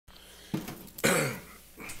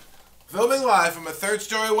Filming live from a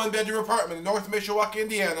third-story, one-bedroom apartment in North Mishawaka,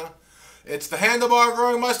 Indiana, it's the Handlebar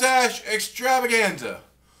Growing Mustache Extravaganza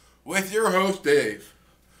with your host, Dave.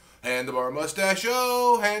 Handlebar Mustache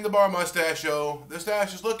Show, Handlebar Mustache Show. The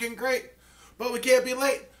stash is looking great, but we can't be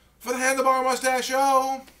late for the Handlebar Mustache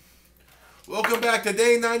Show. Welcome back to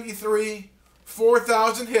day 93,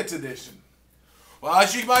 4,000 hits edition. Well,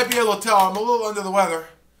 as you might be able to tell, I'm a little under the weather.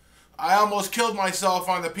 I almost killed myself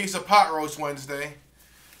on the piece of pot roast Wednesday.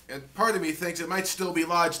 And part of me thinks it might still be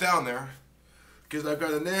lodged down there because I've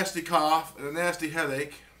got a nasty cough and a nasty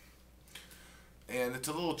headache. And it's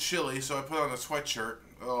a little chilly, so I put on a sweatshirt.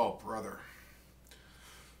 Oh, brother.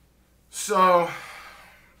 So,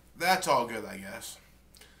 that's all good, I guess.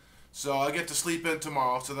 So, I get to sleep in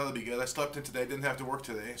tomorrow, so that'll be good. I slept in today, didn't have to work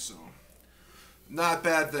today, so not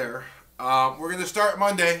bad there. We're going to start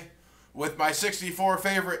Monday with my 64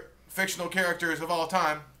 favorite fictional characters of all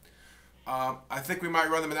time. I think we might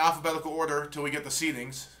run them in alphabetical order till we get the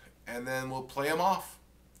seedings, and then we'll play them off,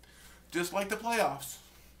 just like the playoffs.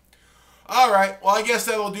 Alright, well I guess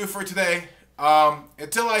that'll do for today.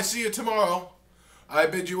 Until I see you tomorrow, I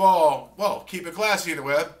bid you all, well, keep it classy in the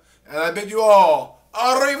web, and I bid you all,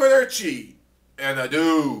 arrivederci, and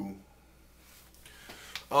adieu.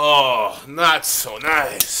 Oh, not so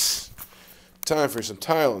nice. Time for some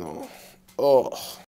Tylenol. Oh.